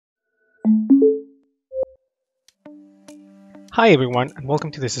Hi everyone, and welcome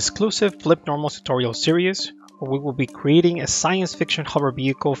to this exclusive FlippedNormals tutorial series where we will be creating a science fiction hover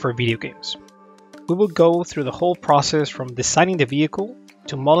vehicle for video games. We will go through the whole process from designing the vehicle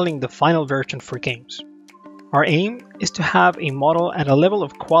to modeling the final version for games. Our aim is to have a model at a level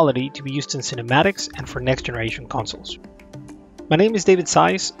of quality to be used in cinematics and for next generation consoles. My name is David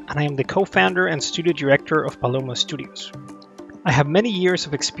Sais, and I am the co-founder and studio director of Paloma Studios. I have many years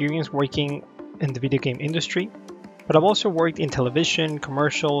of experience working in the video game industry, but I've also worked in television,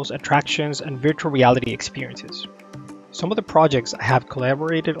 commercials, attractions, and virtual reality experiences. Some of the projects I have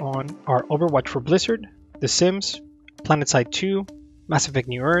collaborated on are Overwatch for Blizzard, The Sims, PlanetSide 2, Mass Effect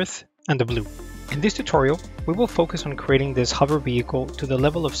New Earth, and The Blue. In this tutorial, we will focus on creating this hover vehicle to the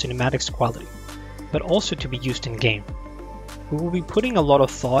level of cinematics quality, but also to be used in game. We will be putting a lot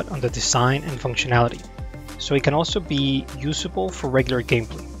of thought on the design and functionality, so it can also be usable for regular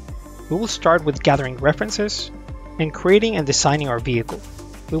gameplay. We will start with gathering references and creating and designing our vehicle.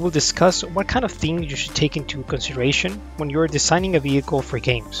 We will discuss what kind of things you should take into consideration when you are designing a vehicle for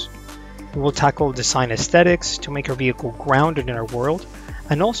games. We will tackle design aesthetics to make our vehicle grounded in our world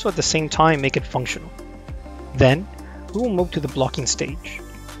and also at the same time make it functional. Then, we will move to the blocking stage.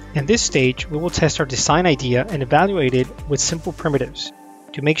 In this stage, we will test our design idea and evaluate it with simple primitives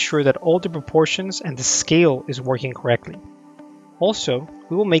to make sure that all the proportions and the scale is working correctly. Also,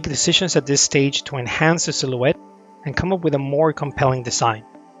 we will make decisions at this stage to enhance the silhouette and come up with a more compelling design.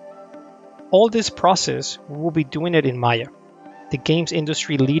 All this process, we will be doing it in Maya, the games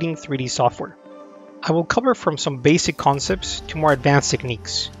industry leading 3D software. I will cover from some basic concepts to more advanced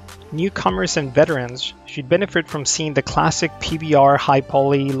techniques. Newcomers and veterans should benefit from seeing the classic PBR high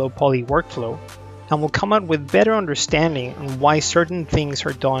poly, low poly workflow, and will come out with better understanding on why certain things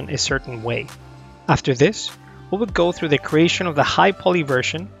are done a certain way. After this, we will go through the creation of the high poly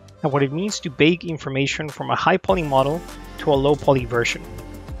version and what it means to bake information from a high poly model to a low poly version.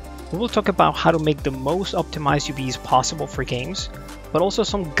 We will talk about how to make the most optimized UVs possible for games, but also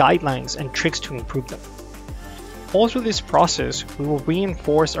some guidelines and tricks to improve them. All through this process, we will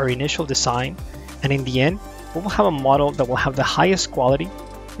reinforce our initial design, and in the end, we will have a model that will have the highest quality,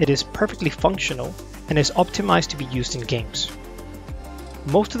 it is perfectly functional, and is optimized to be used in games.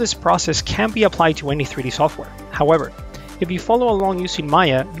 Most of this process can be applied to any 3D software. However, if you follow along using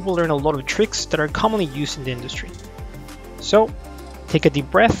Maya, you will learn a lot of tricks that are commonly used in the industry. So, take a deep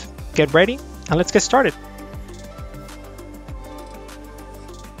breath, get ready, and let's get started.